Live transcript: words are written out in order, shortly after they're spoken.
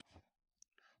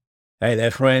Hey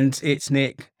there, friends. It's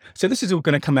Nick. So this is all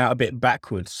going to come out a bit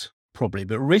backwards, probably.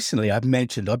 But recently, I've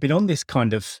been on this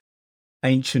kind of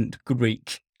ancient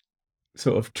Greek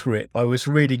sort of trip. I was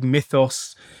reading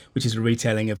Mythos, which is a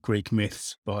retelling of Greek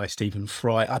myths by Stephen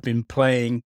Fry. I've been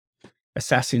playing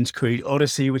Assassin's Creed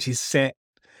Odyssey, which is set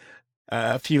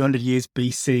a few hundred years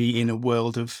BC in a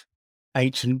world of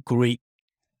ancient Greek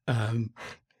um,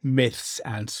 myths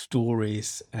and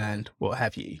stories and what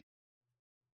have you.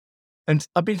 And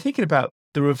I've been thinking about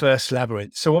the reverse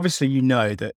labyrinth. So obviously, you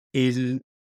know that in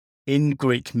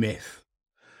Greek myth,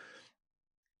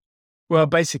 well,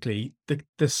 basically,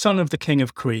 the son of the king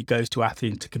of Crete goes to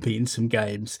Athens to compete in some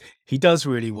games. He does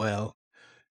really well.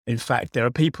 In fact, there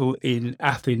are people in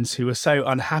Athens who are so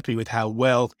unhappy with how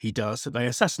well he does that they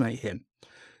assassinate him.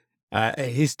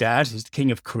 His dad, who's the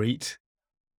king of Crete,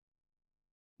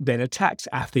 then attacks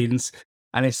Athens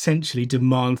and essentially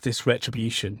demands this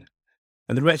retribution.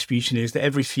 And the retribution is that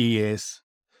every few years,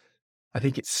 I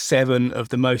think it's 7 of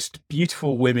the most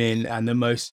beautiful women and the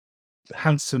most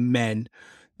handsome men,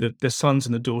 the sons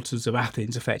and the daughters of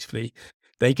Athens, effectively,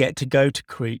 they get to go to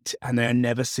Crete and they are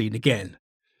never seen again.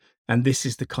 And this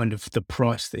is the kind of the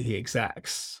price that he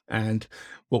exacts. And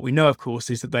what we know, of course,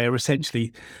 is that they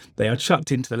are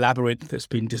chucked into the labyrinth that's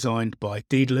been designed by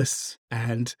Daedalus,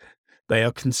 and they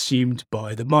are consumed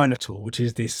by the Minotaur, which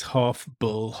is this half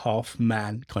bull, half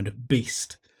man kind of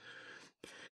beast.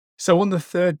 So on the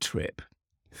third trip,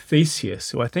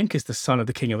 Theseus, who I think is the son of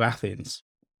the king of Athens,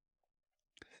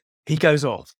 he goes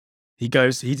off. He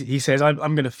says, I'm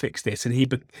going to fix this. And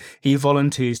he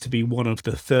volunteers to be one of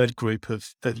the third group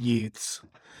of youths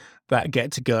that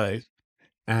get to go.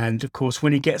 And of course,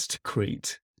 when he gets to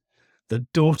Crete, the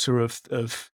daughter of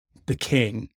the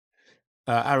king,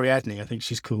 Ariadne, I think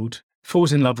she's called,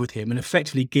 falls in love with him and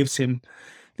effectively gives him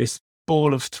this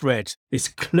ball of thread, this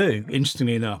clue,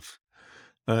 interestingly enough,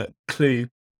 clue,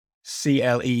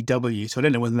 CLEW. So I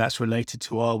don't know whether that's related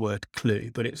to our word clue,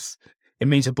 but it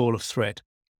means a ball of thread.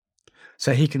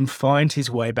 So he can find his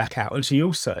way back out. And she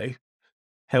also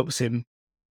helps him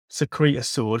secrete a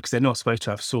sword, because they're not supposed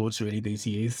to have swords, really, these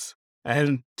youths.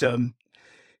 And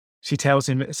she tells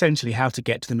him essentially how to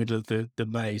get to the middle of the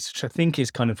maze, which I think is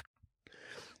kind of,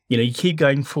 you keep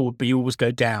going forward, but you always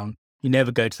go down. You never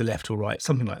go to the left or right,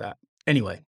 something like that.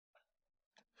 Anyway,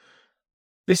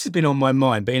 this has been on my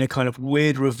mind, but in a kind of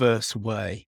weird reverse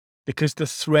way, because the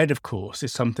thread, of course,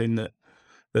 is something that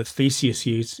Theseus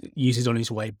uses on his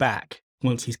way back.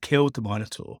 Once he's killed the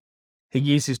Minotaur, he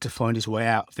uses to find his way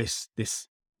out of this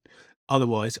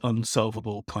otherwise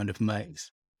unsolvable kind of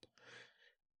maze.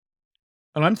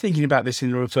 And I'm thinking about this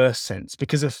in a reverse sense,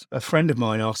 because a friend of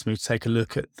mine asked me to take a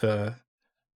look at the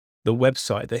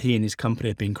website that he and his company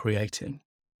have been creating.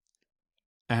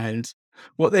 And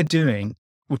what they're doing,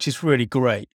 which is really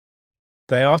great,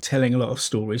 they are telling a lot of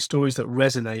stories that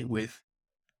resonate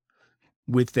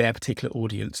with their particular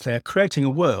audience. They're creating a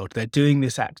world. They're doing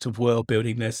this act of world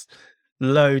building. There's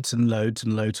loads and loads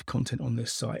and loads of content on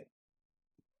this site.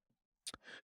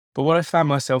 But what I found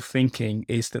myself thinking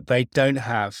is that they don't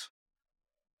have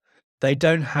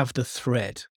the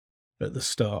thread at the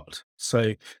start.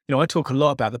 So, I talk a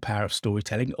lot about the power of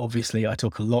storytelling. Obviously, I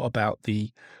talk a lot about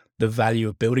the value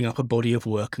of building up a body of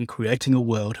work and creating a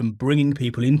world and bringing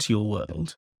people into your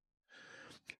world.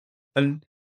 And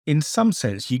in some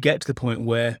sense, you get to the point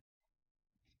where,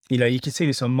 you can see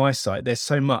this on my site. There's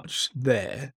so much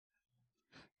there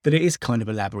that it is kind of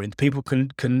a labyrinth. People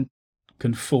can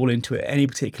fall into it at any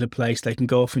particular place. They can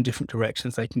go off in different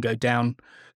directions. They can go down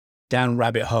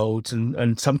rabbit holes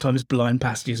and sometimes blind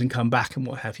passages and come back and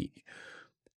what have you.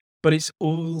 But it's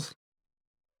all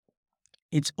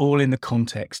in the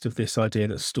context of this idea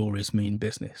that stories mean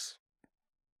business.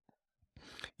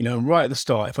 Right at the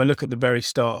start, if I look at the very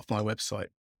start of my website,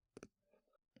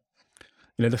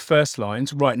 the first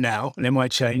lines right now, and it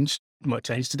might change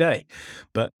today,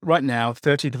 but right now,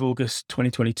 30th of August,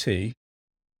 2022,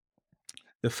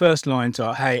 the first lines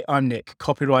are, "Hey, I'm Nick,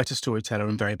 copywriter, storyteller,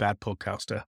 and very bad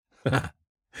podcaster,"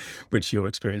 which you're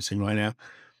experiencing right now.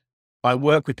 "I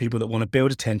work with people that want to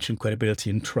build attention,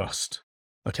 credibility, and trust."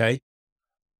 Okay.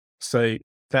 So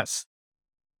that's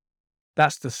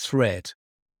the thread.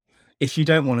 If you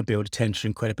don't want to build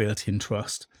attention, credibility, and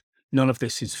trust, none of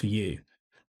this is for you.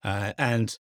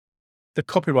 And the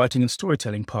copywriting and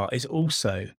storytelling part is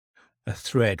also a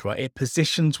thread, right? It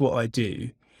positions what I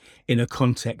do in a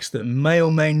context that may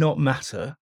or may not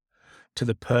matter to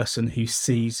the person who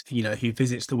sees, who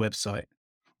visits the website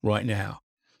right now.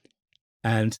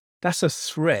 And that's a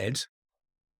thread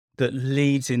that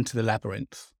leads into the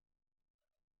labyrinth.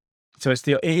 So it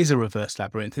is a reverse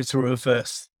labyrinth. It's a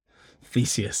reverse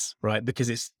Theseus, right? Because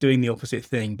it's doing the opposite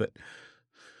thing. But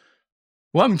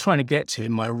what I'm trying to get to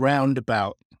in my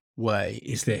roundabout way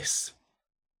is this.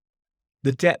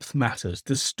 The depth matters.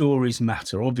 The stories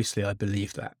matter. Obviously, I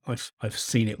believe that. I've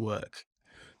seen it work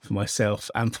for myself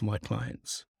and for my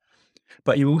clients.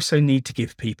 But you also need to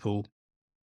give people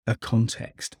a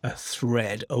context, a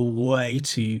thread, a way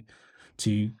to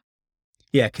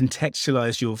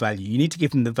contextualize your value. You need to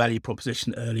give them the value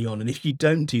proposition early on. And if you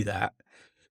don't do that,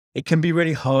 it can be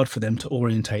really hard for them to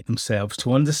orientate themselves,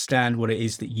 to understand what it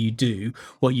is that you do,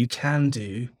 what you can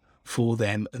do for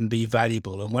them and be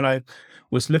valuable. And when I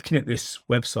was looking at this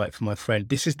website for my friend,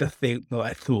 this is the thing that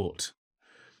I thought.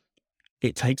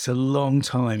 It takes a long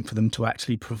time for them to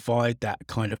actually provide that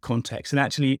kind of context. And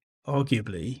actually,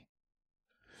 arguably,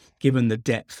 given the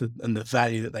depth and the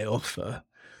value that they offer,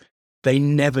 they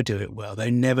never do it well.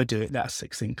 They never do it that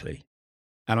succinctly.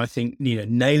 And I think,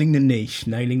 nailing the niche,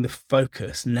 nailing the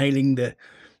focus, nailing the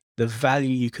value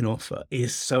you can offer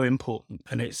is so important.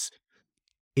 And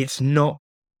it's not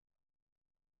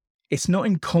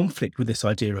in conflict with this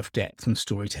idea of depth and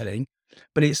storytelling,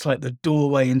 but it's like the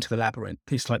doorway into the labyrinth.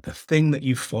 It's like the thing that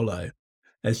you follow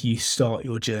as you start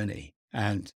your journey.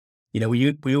 And,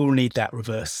 we all need that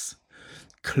reverse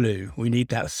clue. We need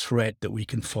that thread that we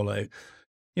can follow.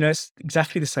 It's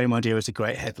exactly the same idea as a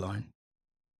great headline,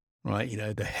 right?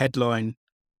 The headline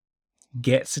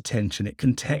gets attention. It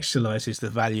contextualizes the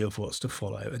value of what's to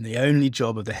follow. And the only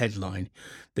job of the headline,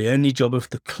 the only job of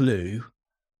the clue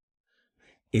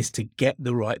is to get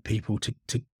the right people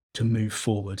to move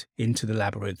forward into the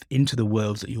labyrinth, into the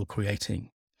worlds that you're creating.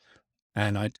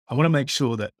 And I want to make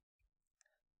sure that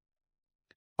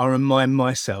I remind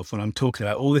myself when I'm talking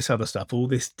about all this other stuff, all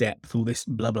this depth, all this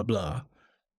blah, blah, blah,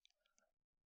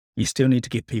 you still need to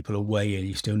give people a way in.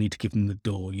 You still need to give them the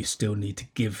door. You still need to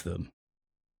give them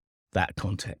that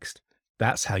context.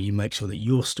 That's how you make sure that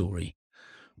your story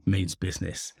means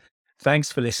business.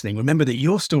 Thanks for listening. Remember that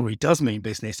your story does mean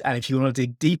business. And if you want to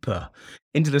dig deeper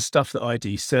into the stuff that I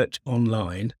do, search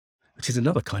online, which is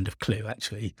another kind of clue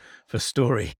actually, for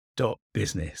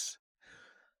story.business.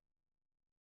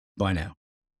 Bye now.